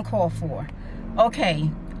that's uncalled for. Okay,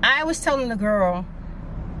 I was telling the girl,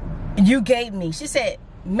 you gave me, she said,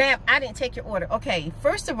 ma'am, I didn't take your order. Okay,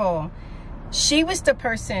 first of all, she was the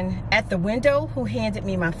person at the window who handed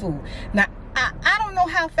me my food. Now, I don't know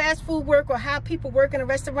how fast food work or how people work in a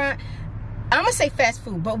restaurant. I'm gonna say fast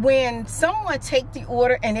food, but when someone take the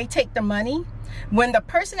order and they take the money, when the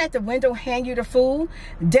person at the window hand you the food,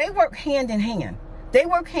 they work hand in hand. They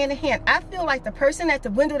work hand in hand. I feel like the person at the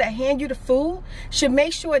window that hand you the food should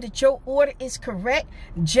make sure that your order is correct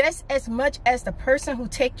just as much as the person who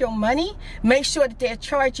take your money. Make sure that they're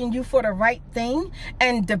charging you for the right thing.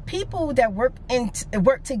 And the people that work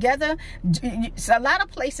together, a lot of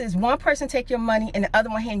places, one person take your money and the other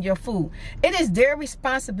one hand your food. It is their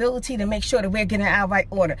responsibility to make sure that we're getting our right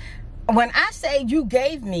order. When I say you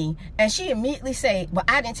gave me and she immediately say, well,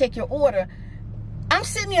 I didn't take your order, I'm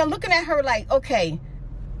sitting there looking at her like, okay,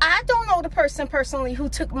 I don't know the person personally who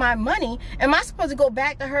took my money. Am I supposed to go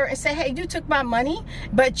back to her and say, hey, you took my money,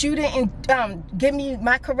 but you didn't give me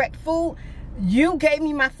my correct food? You gave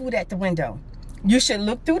me my food at the window. You should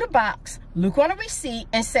look through the box, look on a receipt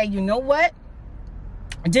and say, you know what?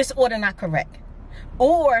 This order not correct.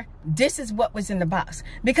 Or this is what was in the box.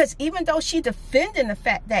 Because even though she defending the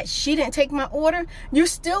fact that she didn't take my order, you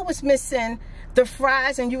still was missing the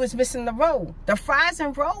fries and you was missing the roll. The fries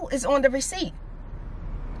and roll is on the receipt.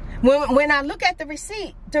 When I look at the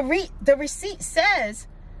receipt, the receipt says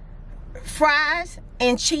fries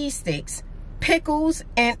and cheese sticks, pickles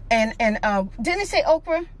and didn't it say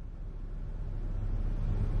okra?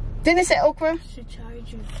 Didn't it say okra? She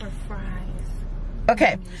charged you for fries.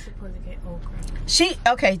 Okay. You're supposed to get okra.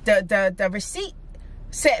 The receipt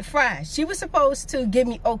said fries. She was supposed to give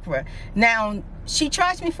me okra. Now, she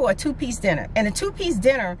charged me for a 2-piece dinner. And a 2-piece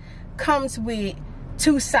dinner comes with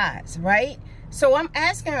 2 sides, right? So I'm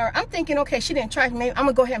asking her, I'm thinking, okay, she didn't charge me. I'm going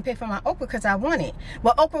to go ahead and pay for my okra because I want it.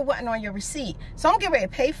 But okra wasn't on your receipt. So I'm getting ready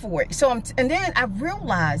to pay for it. So and then I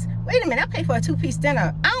realized, wait a minute, I paid for a 2-piece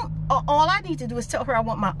dinner. All I need to do is tell her I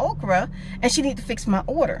want my okra and she needs to fix my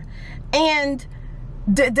order. And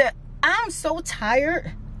I'm so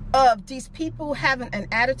tired of these people having an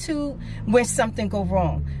attitude when something go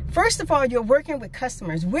wrong. First of all, you're working with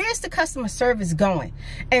customers. Where's the customer service going?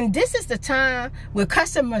 And this is the time where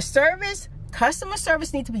customer service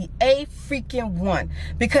needs to be a freaking one,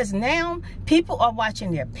 because now people are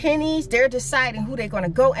watching their pennies. They're deciding who they're going to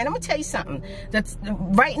go. And I'm going to tell you something. That's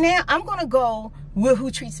right now, I'm going to go with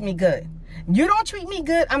who treats me good. You don't treat me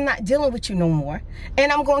good, I'm not dealing with you no more.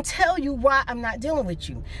 And I'm going to tell you why I'm not dealing with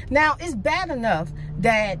you. Now, it's bad enough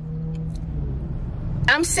that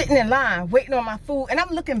I'm sitting in line waiting on my food, and I'm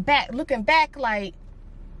looking back like,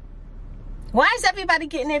 why is everybody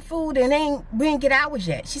getting their food and we didn't get ours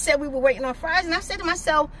yet? She said we were waiting on fries. And I said to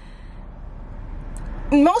myself,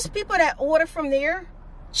 most people that order from there,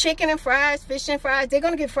 chicken and fries, fish and fries, they're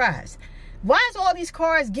going to get fries. Why is all these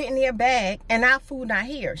cars getting their bag and our food not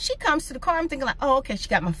here? She comes to the car, I'm thinking like, oh, okay, she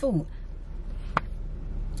got my food.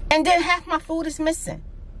 And then half my food is missing.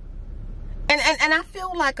 And I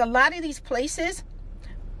feel like a lot of these places,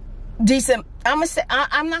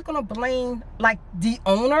 I'm not gonna blame like the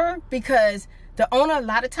owner, because the owner a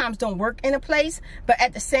lot of times don't work in a place, but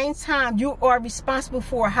at the same time you are responsible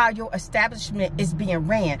for how your establishment is being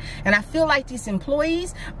ran. And I feel like these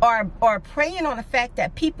employees are preying on the fact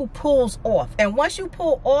that people pulls off, and once you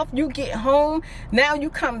pull off, you get home, now you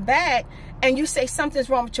come back and you say something's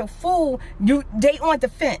wrong with your food, they on the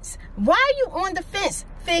fence. Why are you on the fence?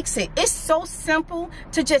 Fix it. It's so simple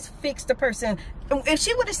to just fix the person. If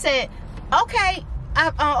she would have said, okay,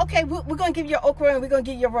 okay, we're gonna give you your okra and we're gonna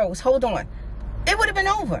give you your rolls, hold on, it would have been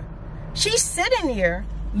over. She's sitting there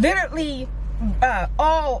literally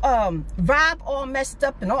vibe all messed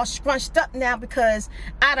up and all scrunched up now because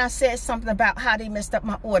I done said something about how they messed up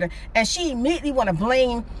my order, and she immediately want to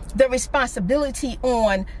blame the responsibility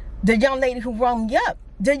on the young lady who rung me up.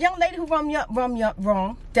 The young lady who rung me up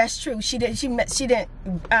wrong. That's true. She didn't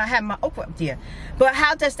have my okra up there. But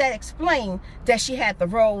how does that explain that she had the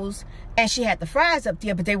rolls and she had the fries up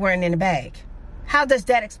there, but they weren't in the bag? How does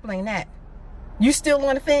that explain that? You still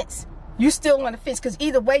on the fence? You still on the fence? Because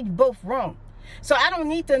either way, you both wrong. So I don't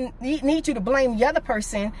need you to blame the other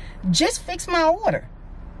person. Just fix my order.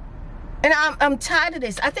 And I'm tired of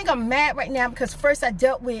this. I think I'm mad right now because first I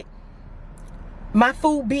dealt with my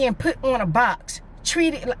food being put on a box,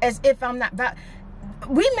 treated as if I'm not about.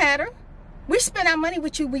 We matter. We spend our money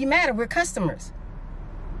with you. We matter. We're customers.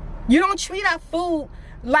 You don't treat our food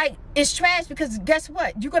like it's trash, because guess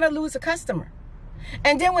what? You're gonna lose a customer.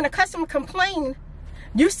 And then when a customer complains,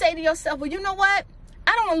 you say to yourself, well, you know what?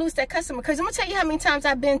 I don't want to lose that customer, because I'm gonna tell you how many times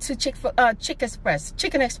I've been to Chicken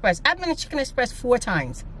Express. I've been to Chicken Express 4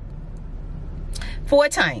 times. 4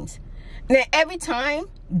 times. And then every time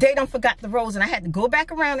they done forgot the rolls, and I had to go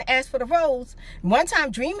back around and ask for the rolls. One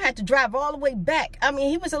time Dream had to drive all the way back. I mean,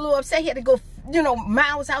 he was a little upset. He had to go, you know,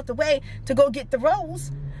 miles out the way to go get the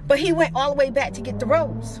rolls, but he went all the way back to get the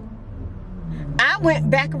rolls. I went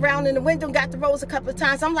back around in the window and got the rolls a couple of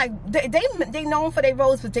times. I'm like, they known for their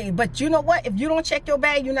rolls, but you know what? If you don't check your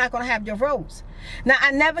bag, you're not gonna have your rolls. Now,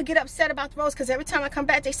 I never get upset about the rolls, because every time I come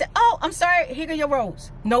back, they say, oh, I'm sorry, here are your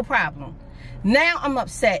rolls. No problem. Now I'm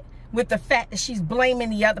upset with the fact that she's blaming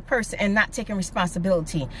the other person and not taking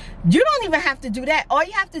responsibility. You don't even have to do that. All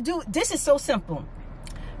you have to do, this is so simple.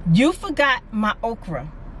 You forgot my okra.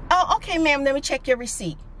 Oh, okay, ma'am, let me check your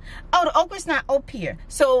receipt. Oh, the okra's not up here.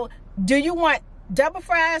 So do you want double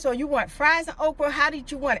fries, or you want fries and okra? How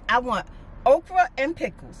did you want it? I want okra and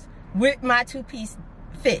pickles with my 2-piece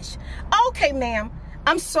fish. Okay, ma'am,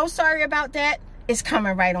 I'm so sorry about that. It's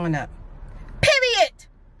coming right on up. Period.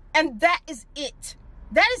 And that is it.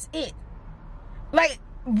 That is it. Like,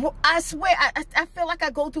 I swear, I feel like I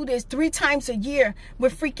go through this 3 times a year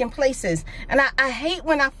with freaking places. And I hate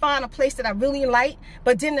when I find a place that I really like,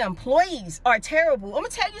 but then the employees are terrible. I'm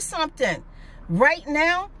going to tell you something. Right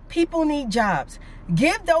now, people need jobs.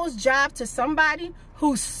 Give those jobs to somebody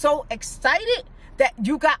who's so excited that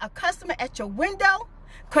you got a customer at your window,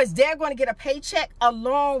 because they're going to get a paycheck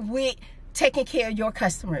along with taking care of your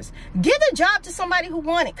customers. Give a job to somebody who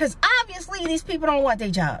want it, because obviously these people don't want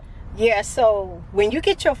their job. Yeah, so when you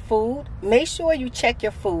get your food, make sure you check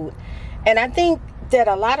your food. And I think that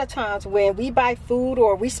a lot of times when we buy food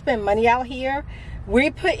or we spend money out here,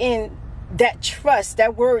 we're putting that trust,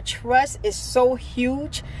 that word trust is so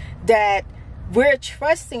huge, that we're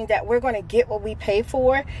trusting that we're going to get what we pay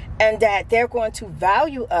for, and that they're going to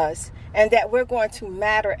value us, and that we're going to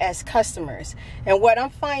matter as customers. And what I'm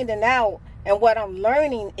finding out and what I'm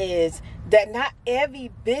learning is that not every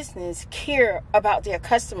business care about their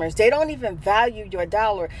customers. They don't even value your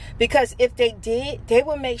dollar, because if they did, they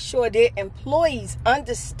would make sure their employees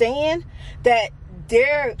understand that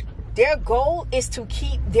their goal is to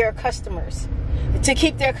keep their customers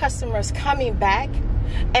coming back,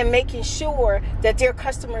 and making sure that their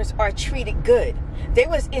customers are treated good. They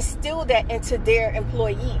was instill that into their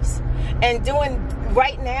employees. And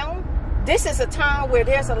right now, this is a time where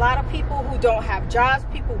there's a lot of people who don't have jobs.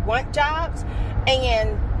 People want jobs,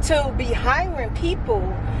 and to be hiring people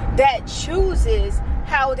that chooses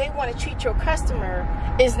how they want to treat your customer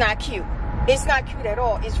is not cute. It's not cute at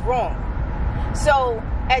all. It's wrong. So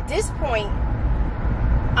at this point,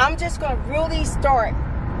 I'm just going to really start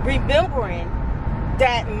remembering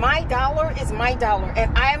that my dollar is my dollar,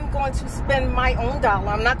 and I am going to spend my own dollar.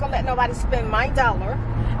 I'm not going to let nobody spend my dollar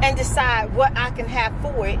and decide what I can have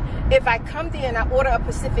for it. If I come there and I order a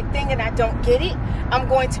specific thing and I don't get it, I'm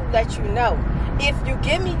going to let you know. If you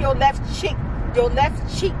give me your left cheek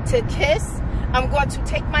to kiss, I'm going to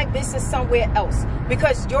take my business somewhere else,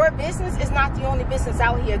 because your business is not the only business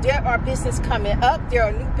out here. There are business coming up. There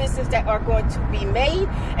are new business that are going to be made,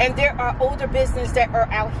 and there are older business that are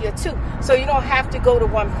out here too. So you don't have to go to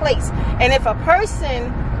one place. And if a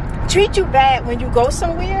person treats you bad when you go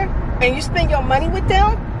somewhere and you spend your money with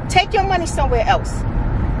them, take your money somewhere else.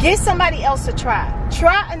 Get somebody else to try.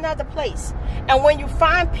 Try another place. And when you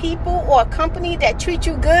find people or a company that treat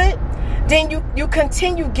you good, then you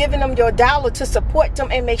continue giving them your dollar to support them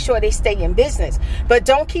and make sure they stay in business. But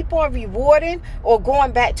don't keep on rewarding or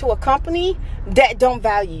going back to a company that don't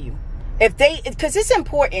value you. Because it's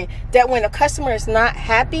important that when a customer is not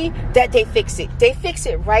happy, that they fix it. They fix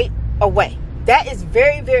it right away. That is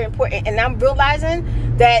very, very important. And I'm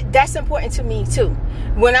realizing that that's important to me too.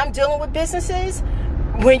 When I'm dealing with businesses,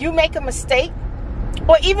 when you make a mistake,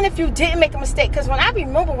 or even if you didn't make a mistake, because when I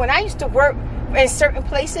remember when I used to work in certain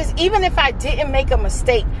places, even if I didn't make a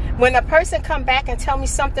mistake, when a person come back and tell me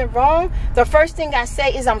something wrong, the first thing I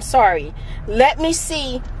say is, I'm sorry. Let me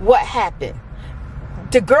see what happened.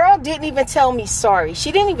 The girl didn't even tell me sorry.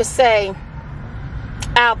 She didn't even say,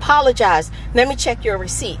 I apologize. Let me check your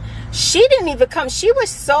receipt. She didn't even come. She was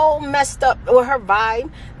so messed up with her vibe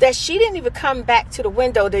that she didn't even come back to the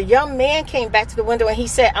window. The young man came back to the window and he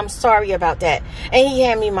said, I'm sorry about that. And he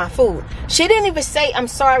handed me my food. She didn't even say, I'm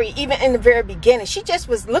sorry, even in the very beginning. She just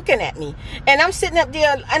was looking at me. And I'm sitting up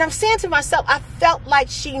there and I'm saying to myself, I felt like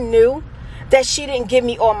she knew that she didn't give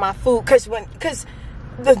me all my food. Because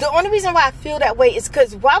the only reason why I feel that way is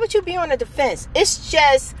because why would you be on the defense? It's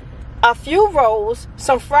just a few rolls,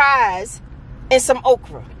 some fries, and some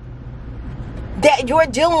okra that you're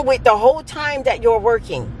dealing with the whole time that you're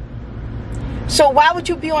working. So why would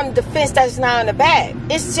you be on the defense that's not in the bag?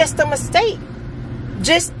 It's just a mistake.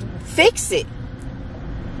 Just fix it.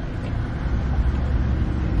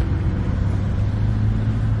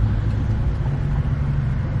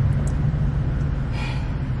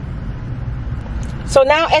 So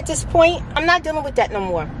now at this point, I'm not dealing with that no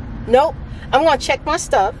more. Nope. I'm going to check my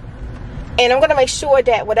stuff, and I'm going to make sure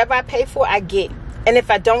that whatever I pay for, I get. And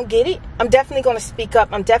if I don't get it, I'm definitely going to speak up.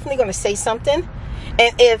 I'm definitely going to say something.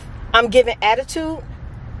 And if I'm giving attitude,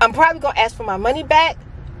 I'm probably going to ask for my money back,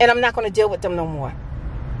 and I'm not going to deal with them no more.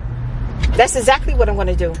 That's exactly what I'm going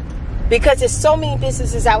to do. Because there's so many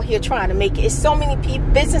businesses out here trying to make it. It's so many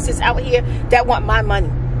businesses out here that want my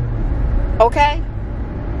money. Okay?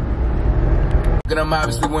 I'm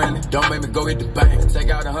obviously winning. Don't make me go hit the bank.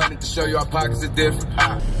 Take out 100 to show you our pockets are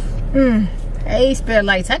different. Hey, spare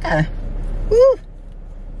lights. I gotta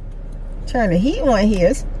turn the heat on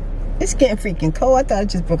here. It's getting freaking cold. I thought I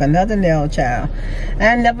just broke another nail, child.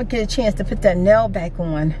 I never get a chance to put that nail back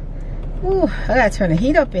on. Ooh, I gotta turn the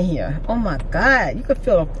heat up in here. Oh my God, you can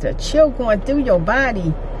feel the chill going through your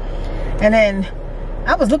body. And then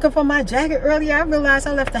I was looking for my jacket earlier. I realized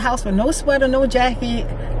I left the house with no sweater, no jacket.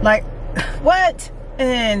 Like, what?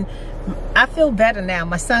 And I feel better now.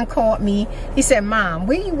 My son called me. He said, Mom,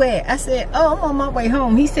 where you at? I said, oh, I'm on my way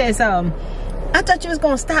home. He says, I thought you was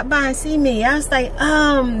gonna stop by and see me. I was like,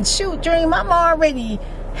 shoot, Dream, I'm already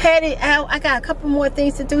headed out. I got a couple more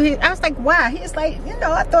things to do here. I was like, why? He was like, you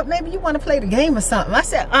know, I thought maybe you want to play the game or something. I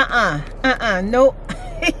said, nope.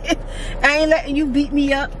 I ain't letting you beat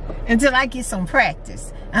me up until I get some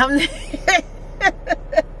practice.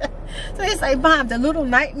 So he's like, Mom, the little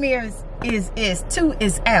nightmares is 2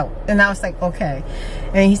 is out. And I was like, okay.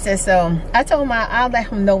 And he said, so I told him I'll let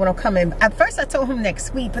him know when I'm coming. At first I told him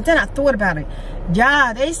next week, but then I thought about it.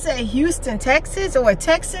 Yeah, they say Houston, Texas, or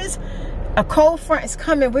Texas, a cold front is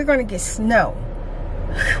coming. We're gonna get snow.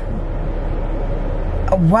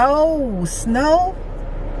 Whoa, snow?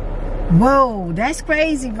 Whoa, that's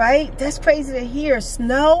crazy, right? That's crazy to hear.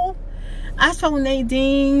 Snow? I told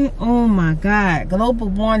Nadine, oh my God, global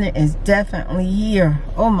warming is definitely here.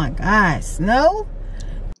 Oh my God, snow?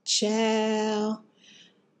 Child,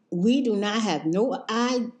 we do not have no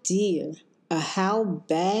idea of how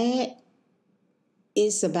bad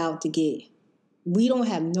it's about to get. We don't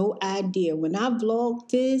have no idea. When I vlogged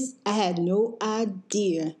this, I had no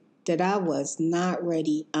idea that I was not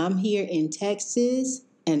ready. I'm here in Texas,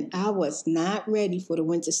 and I was not ready for the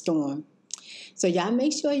winter storm. So y'all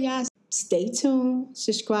make sure y'all stay tuned,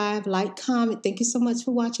 subscribe, like, comment. Thank you so much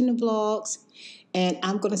for watching the vlogs. And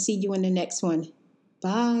I'm going to see you in the next one.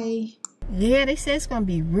 Bye. Yeah, they say it's going to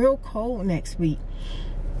be real cold next week.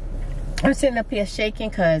 I'm sitting up here shaking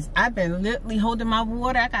because I've been literally holding my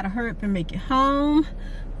water. I got to hurry up and make it home.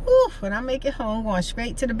 Oof, when I make it home, going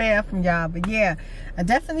straight to the bathroom, y'all. But yeah, I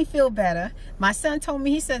definitely feel better. My son told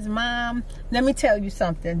me, he says, Mom, let me tell you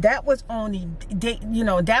something. That was only, you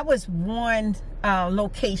know, that was one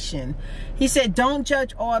location. He said, don't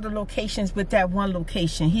judge all the locations with that one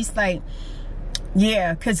location. He's like,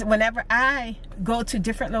 yeah, because whenever I go to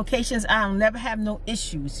different locations, I'll never have no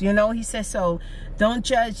issues, you know. He said, so don't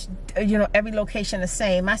judge, you know, every location the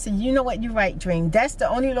same. I said, you know what, you're right, Dream. That's the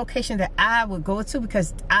only location that I would go to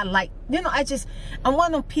because I like, you know, I'm one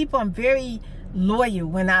of them people, I'm very loyal.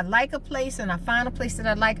 When I like a place and I find a place that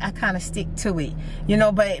I like, I kind of stick to it, you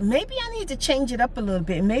know. But maybe I need to change it up a little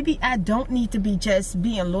bit. Maybe I don't need to be just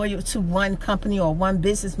being loyal to one company or one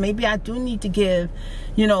business. Maybe I do need to give,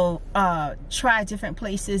 you know, try different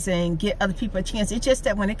places and get other people a chance. It's just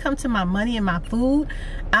that when it comes to my money and my food,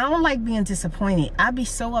 I don't like being disappointed. I be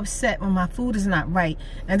so upset when my food is not right,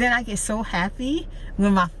 and then I get so happy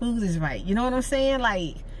when my food is right. You know what I'm saying?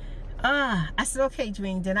 Like, I said, okay,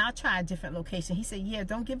 Dream, then I'll try a different location. He said, yeah,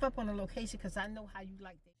 don't give up on the location because I know how you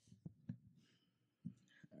like it.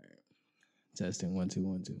 All right. Testing 1 2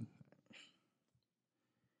 1 2.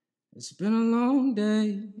 It's been a long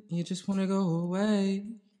day. You just want to go away.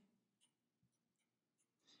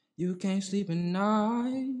 You can't sleep at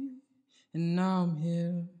night, and now I'm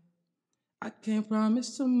here. I can't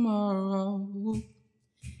promise tomorrow,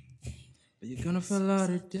 but you're gonna feel out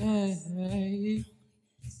today.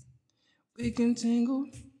 We can tangle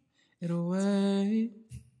it away.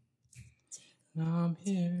 Now I'm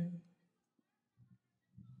here.